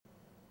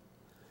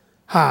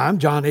Hi, I'm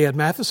John Ed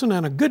Matheson,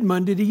 and a good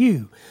Monday to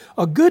you.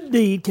 A good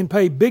deed can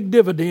pay big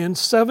dividends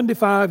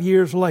 75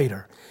 years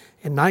later.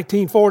 In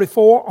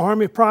 1944,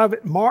 Army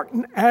Private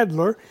Martin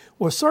Adler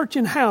was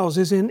searching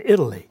houses in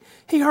Italy.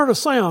 He heard a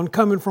sound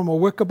coming from a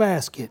wicker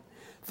basket.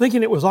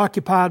 Thinking it was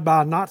occupied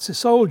by a Nazi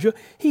soldier,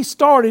 he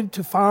started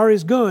to fire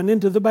his gun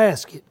into the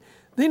basket.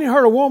 Then he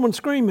heard a woman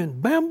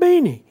screaming,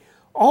 "Bambini!"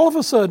 All of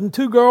a sudden,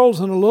 two girls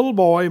and a little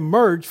boy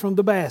emerged from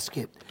the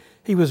basket.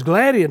 He was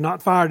glad he had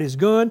not fired his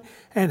gun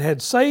and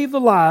had saved the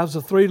lives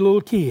of three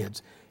little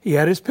kids. He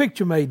had his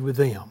picture made with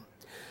them.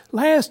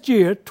 Last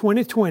year,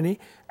 2020,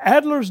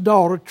 Adler's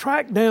daughter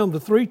tracked down the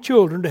three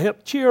children to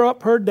help cheer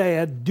up her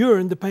dad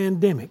during the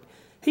pandemic.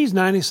 He's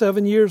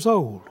 97 years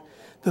old.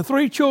 The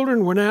three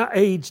children were now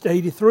aged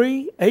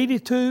 83,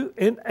 82,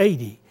 and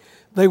 80.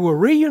 They were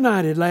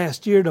reunited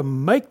last year to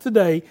make the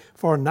day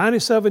for a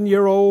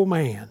 97-year-old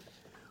man.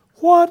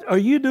 What are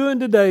you doing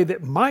today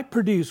that might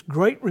produce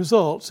great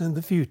results in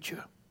the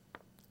future?